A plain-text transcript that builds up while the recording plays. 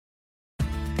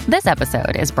This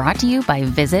episode is brought to you by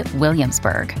Visit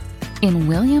Williamsburg. In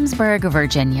Williamsburg,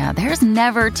 Virginia, there's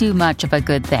never too much of a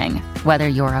good thing. Whether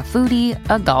you're a foodie,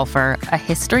 a golfer, a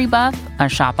history buff, a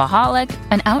shopaholic,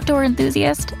 an outdoor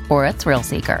enthusiast, or a thrill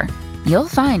seeker, you'll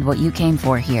find what you came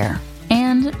for here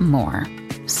and more.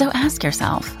 So ask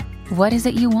yourself, what is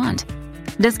it you want?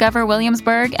 Discover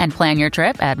Williamsburg and plan your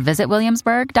trip at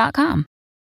visitwilliamsburg.com.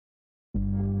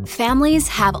 Families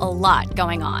have a lot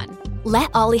going on.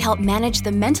 Let Ollie help manage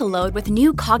the mental load with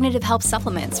new cognitive help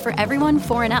supplements for everyone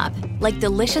 4 and up, like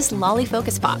delicious Lolly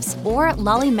Focus Pops or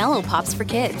Lolly Mellow Pops for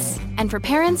kids. And for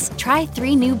parents, try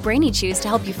 3 new Brainy Chews to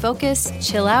help you focus,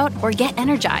 chill out, or get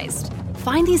energized.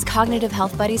 Find these cognitive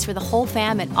health buddies for the whole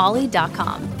fam at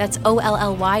ollie.com. That's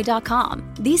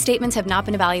OLLY.com. These statements have not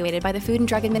been evaluated by the Food and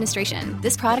Drug Administration.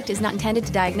 This product is not intended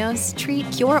to diagnose,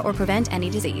 treat, cure, or prevent any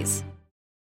disease.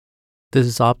 This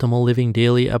is Optimal Living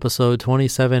Daily, episode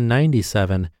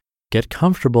 2797, Get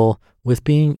Comfortable with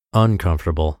Being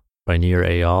Uncomfortable by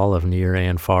Eyal of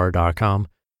nearandfar.com.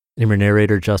 I'm your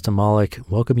narrator, Justin Malik.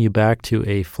 Welcome you back to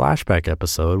a flashback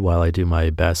episode while I do my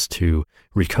best to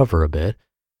recover a bit.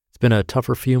 It's been a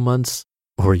tougher few months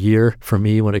or year for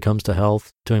me when it comes to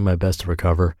health, doing my best to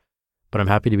recover. But I'm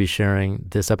happy to be sharing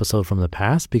this episode from the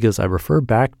past because I refer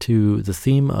back to the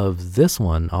theme of this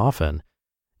one often.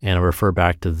 And I refer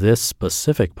back to this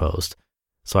specific post.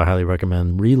 So I highly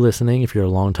recommend re-listening if you're a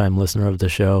longtime listener of the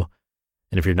show.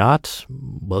 And if you're not,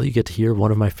 well, you get to hear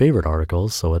one of my favorite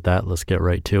articles. So with that, let's get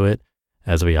right to it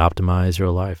as we optimize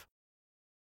your life.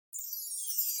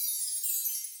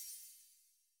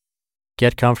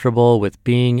 Get Comfortable with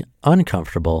Being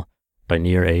Uncomfortable by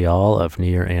Eyal of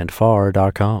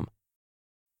nearandfar.com.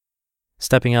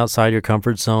 Stepping outside your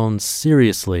comfort zone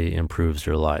seriously improves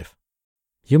your life.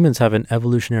 Humans have an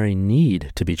evolutionary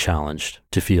need to be challenged,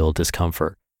 to feel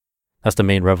discomfort. That's the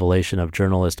main revelation of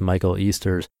journalist Michael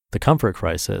Easter's The Comfort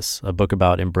Crisis, a book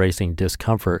about embracing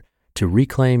discomfort to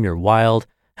reclaim your wild,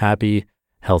 happy,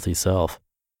 healthy self.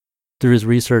 Through his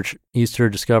research, Easter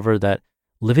discovered that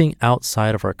living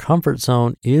outside of our comfort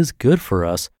zone is good for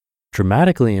us,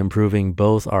 dramatically improving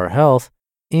both our health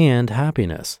and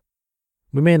happiness.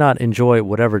 We may not enjoy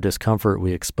whatever discomfort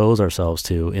we expose ourselves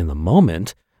to in the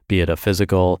moment, be it a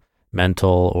physical,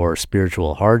 mental, or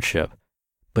spiritual hardship,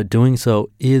 but doing so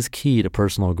is key to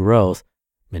personal growth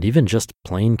and even just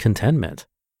plain contentment.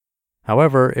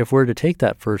 However, if we're to take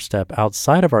that first step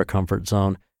outside of our comfort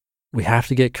zone, we have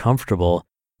to get comfortable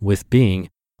with being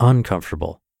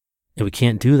uncomfortable. And we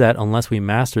can't do that unless we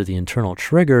master the internal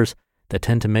triggers that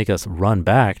tend to make us run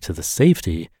back to the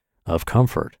safety of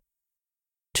comfort.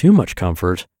 Too much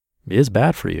comfort is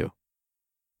bad for you.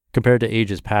 Compared to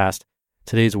ages past,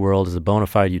 today's world is a bona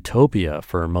fide utopia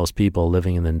for most people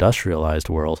living in the industrialized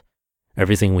world.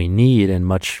 Everything we need and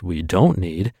much we don't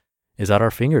need is at our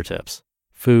fingertips.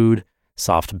 Food,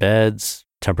 soft beds,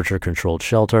 temperature-controlled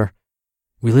shelter.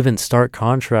 We live in stark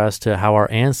contrast to how our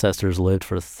ancestors lived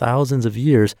for thousands of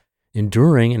years,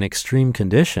 enduring in extreme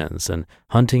conditions and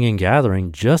hunting and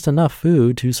gathering just enough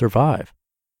food to survive.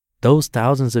 Those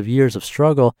thousands of years of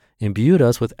struggle imbued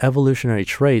us with evolutionary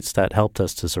traits that helped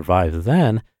us to survive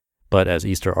then, but as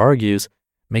Easter argues,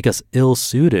 make us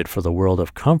ill-suited for the world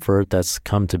of comfort that's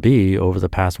come to be over the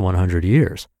past 100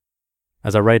 years.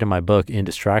 As I write in my book,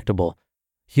 Indistractable,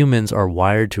 humans are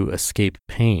wired to escape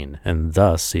pain and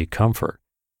thus seek comfort.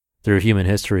 Through human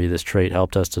history, this trait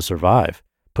helped us to survive,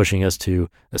 pushing us to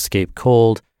escape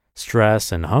cold, stress,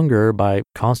 and hunger by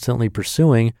constantly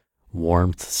pursuing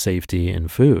warmth, safety, and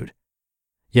food.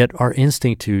 Yet our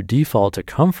instinct to default to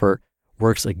comfort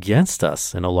works against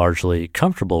us in a largely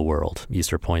comfortable world,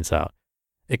 Easter points out.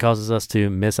 It causes us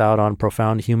to miss out on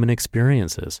profound human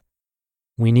experiences.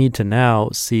 We need to now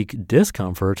seek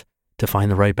discomfort to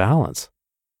find the right balance.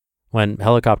 When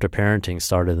helicopter parenting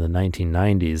started in the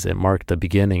 1990s, it marked the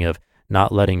beginning of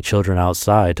not letting children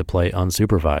outside to play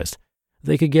unsupervised.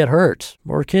 They could get hurt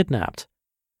or kidnapped.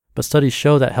 But studies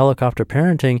show that helicopter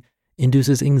parenting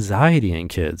induces anxiety in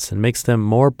kids and makes them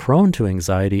more prone to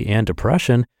anxiety and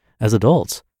depression as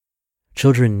adults.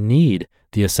 Children need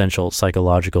the essential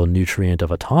psychological nutrient of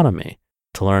autonomy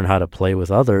to learn how to play with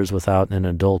others without an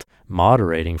adult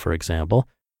moderating, for example,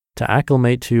 to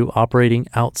acclimate to operating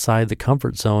outside the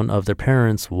comfort zone of their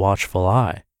parents' watchful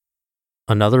eye.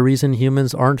 Another reason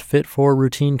humans aren't fit for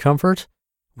routine comfort?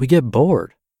 We get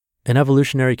bored. An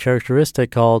evolutionary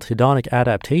characteristic called hedonic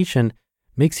adaptation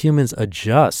makes humans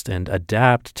adjust and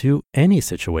adapt to any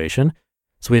situation,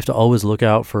 so we have to always look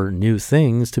out for new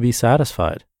things to be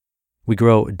satisfied. We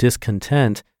grow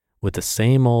discontent with the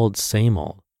same old, same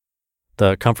old.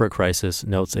 The Comfort Crisis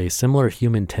notes a similar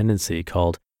human tendency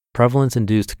called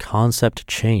prevalence-induced concept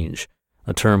change,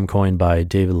 a term coined by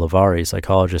David Lavari,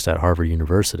 psychologist at Harvard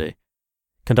University.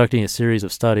 Conducting a series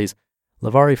of studies,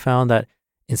 Lavari found that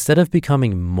instead of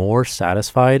becoming more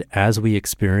satisfied as we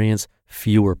experience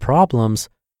fewer problems,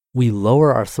 we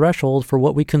lower our threshold for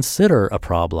what we consider a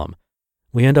problem.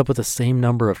 We end up with the same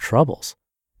number of troubles.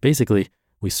 Basically,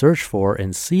 we search for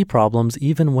and see problems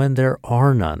even when there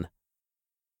are none.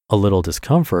 A little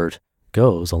discomfort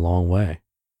goes a long way.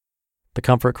 The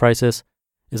comfort crisis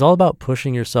is all about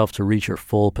pushing yourself to reach your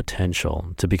full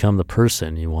potential, to become the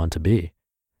person you want to be.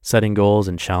 Setting goals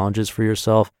and challenges for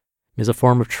yourself is a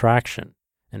form of traction,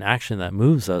 an action that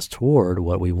moves us toward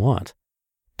what we want.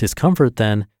 Discomfort,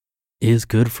 then, is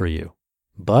good for you,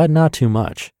 but not too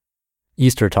much.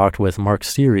 Easter talked with Mark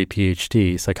Seary,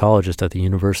 PhD, psychologist at the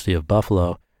University of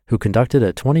Buffalo, who conducted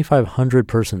a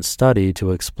 2,500-person study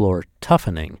to explore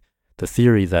toughening, the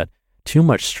theory that too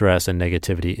much stress and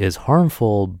negativity is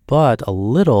harmful, but a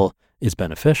little is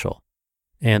beneficial.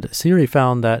 And Seary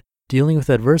found that dealing with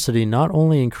adversity not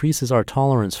only increases our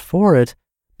tolerance for it,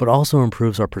 but also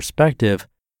improves our perspective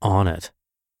on it.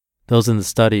 Those in the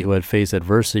study who had faced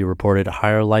adversity reported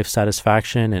higher life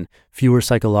satisfaction and fewer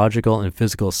psychological and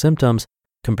physical symptoms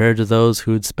compared to those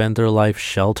who'd spent their life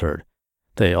sheltered.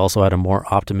 They also had a more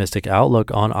optimistic outlook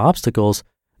on obstacles,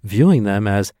 viewing them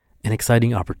as an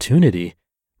exciting opportunity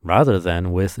rather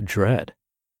than with dread.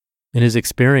 In his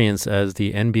experience as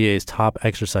the NBA's top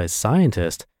exercise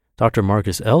scientist, Dr.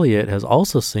 Marcus Elliott has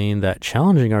also seen that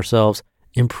challenging ourselves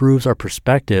improves our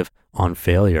perspective on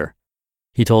failure.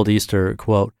 He told Easter,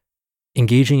 quote,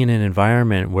 "Engaging in an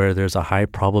environment where there's a high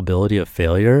probability of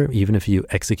failure, even if you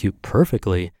execute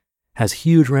perfectly, has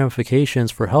huge ramifications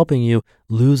for helping you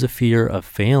lose a fear of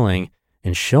failing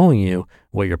and showing you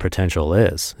what your potential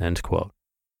is," end quote.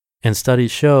 And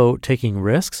studies show taking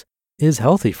risks is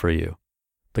healthy for you.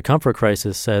 The comfort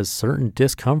crisis says certain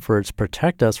discomforts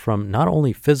protect us from not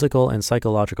only physical and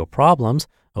psychological problems,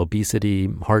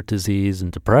 obesity, heart disease,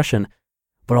 and depression,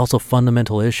 but also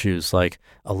fundamental issues like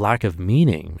a lack of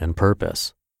meaning and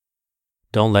purpose.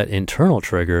 Don't let internal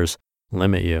triggers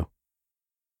limit you.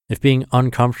 If being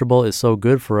uncomfortable is so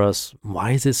good for us,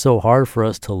 why is it so hard for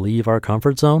us to leave our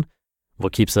comfort zone?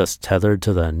 What keeps us tethered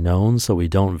to the known so we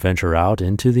don't venture out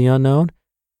into the unknown?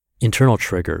 Internal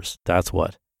triggers, that's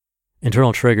what.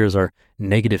 Internal triggers are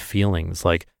negative feelings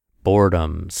like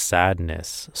boredom,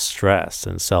 sadness, stress,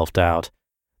 and self-doubt.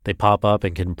 They pop up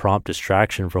and can prompt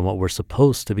distraction from what we're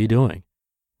supposed to be doing.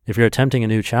 If you're attempting a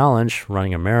new challenge,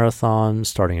 running a marathon,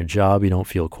 starting a job you don't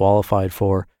feel qualified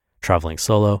for, traveling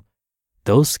solo,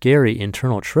 those scary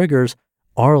internal triggers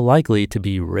are likely to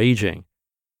be raging.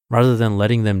 Rather than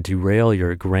letting them derail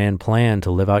your grand plan to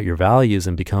live out your values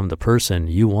and become the person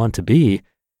you want to be,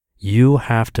 you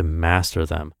have to master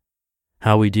them.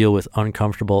 How we deal with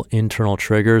uncomfortable internal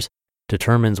triggers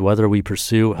determines whether we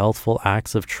pursue healthful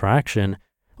acts of traction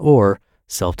or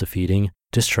self-defeating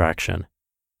distraction.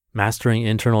 Mastering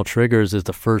internal triggers is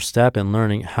the first step in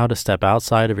learning how to step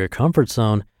outside of your comfort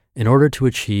zone in order to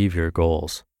achieve your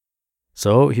goals.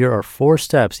 So here are 4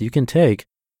 steps you can take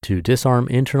to disarm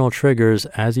internal triggers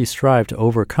as you strive to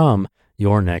overcome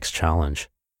your next challenge.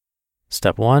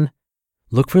 Step 1,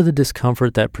 look for the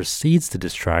discomfort that precedes the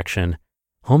distraction,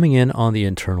 homing in on the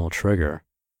internal trigger.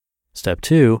 Step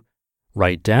 2,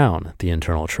 write down the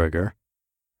internal trigger.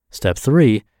 Step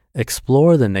 3,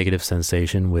 explore the negative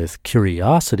sensation with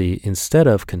curiosity instead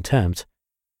of contempt.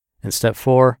 And step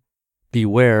 4,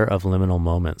 beware of liminal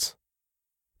moments.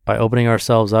 By opening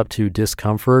ourselves up to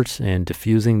discomfort and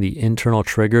diffusing the internal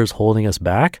triggers holding us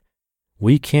back,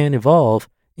 we can evolve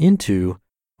into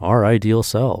our ideal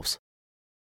selves.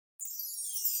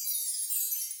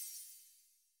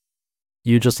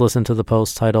 You just listened to the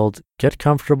post titled "Get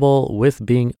Comfortable with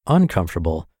Being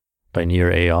Uncomfortable" by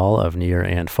Nir Eyal of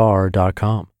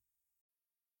nirandfar.com.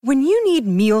 When you need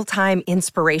mealtime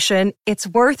inspiration, it's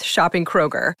worth shopping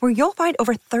Kroger, where you'll find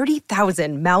over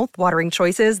 30,000 mouth-watering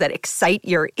choices that excite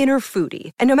your inner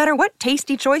foodie. And no matter what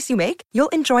tasty choice you make, you'll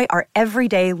enjoy our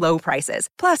everyday low prices,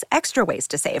 plus extra ways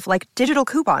to save, like digital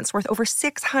coupons worth over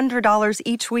 $600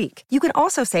 each week. You can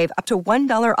also save up to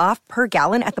 $1 off per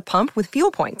gallon at the pump with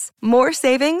fuel points. More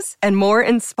savings and more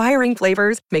inspiring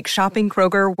flavors make shopping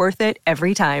Kroger worth it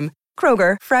every time.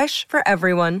 Kroger, fresh for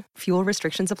everyone. Fuel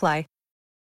restrictions apply.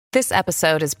 This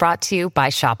episode is brought to you by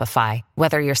Shopify.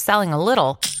 Whether you're selling a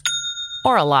little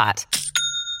or a lot,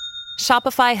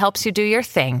 Shopify helps you do your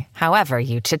thing, however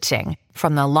you cha-ching.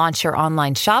 From the launch your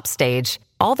online shop stage,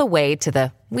 all the way to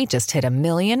the we just hit 1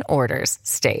 million orders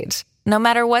stage. No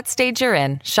matter what stage you're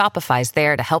in, Shopify's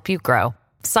there to help you grow.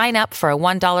 Sign up for a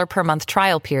 $1 per month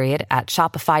trial period at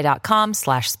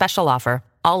shopify.com/special offer,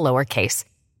 all lowercase.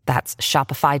 That's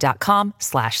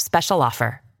shopify.com/special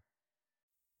offer.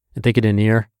 And thank you to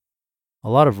Nir. A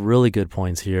lot of really good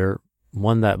points here.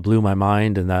 One that blew my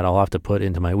mind and that I'll have to put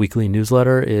into my weekly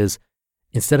newsletter is,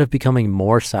 instead of becoming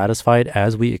more satisfied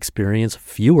as we experience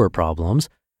fewer problems,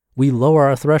 we lower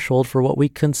our threshold for what we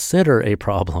consider a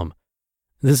problem.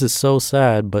 This is so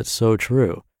sad, but so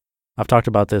true. I've talked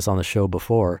about this on the show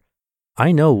before.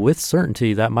 I know with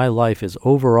certainty that my life is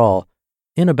overall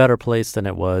in a better place than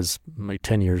it was like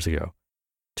 10 years ago.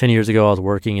 10 years ago, I was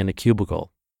working in a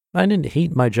cubicle. I didn't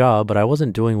hate my job, but I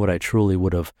wasn't doing what I truly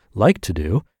would have liked to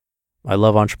do. I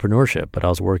love entrepreneurship, but I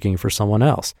was working for someone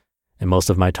else. And most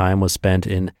of my time was spent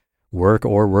in work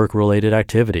or work-related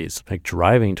activities, like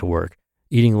driving to work,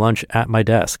 eating lunch at my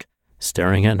desk,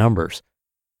 staring at numbers.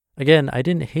 Again, I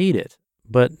didn't hate it,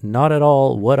 but not at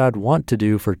all what I'd want to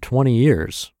do for 20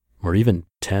 years, or even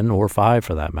 10 or 5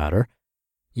 for that matter.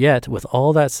 Yet, with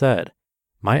all that said,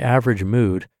 my average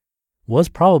mood was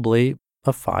probably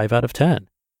a 5 out of 10.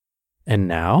 And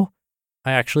now,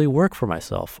 I actually work for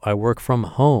myself. I work from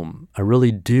home. I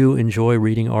really do enjoy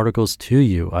reading articles to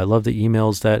you. I love the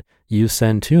emails that you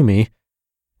send to me.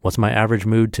 What's my average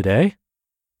mood today?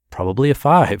 Probably a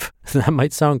 5. That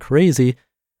might sound crazy,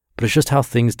 but it's just how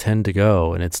things tend to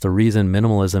go. And it's the reason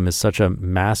minimalism is such a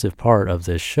massive part of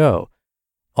this show.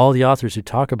 All the authors who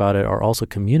talk about it are also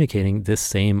communicating this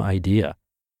same idea.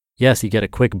 Yes, you get a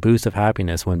quick boost of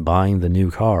happiness when buying the new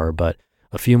car, but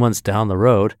a few months down the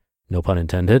road, no pun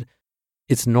intended,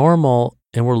 it's normal,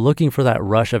 and we're looking for that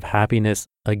rush of happiness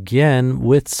again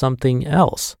with something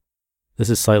else. This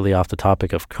is slightly off the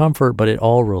topic of comfort, but it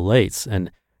all relates,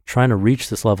 and trying to reach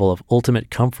this level of ultimate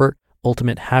comfort,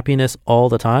 ultimate happiness all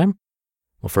the time?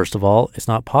 Well, first of all, it's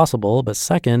not possible, but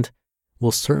second,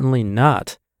 will certainly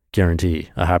not guarantee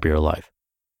a happier life.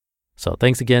 So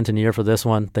thanks again to Nir for this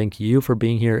one. Thank you for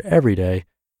being here every day.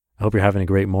 I hope you're having a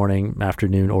great morning,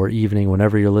 afternoon, or evening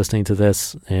whenever you're listening to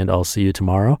this, and I'll see you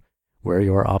tomorrow where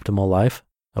your optimal life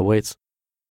awaits.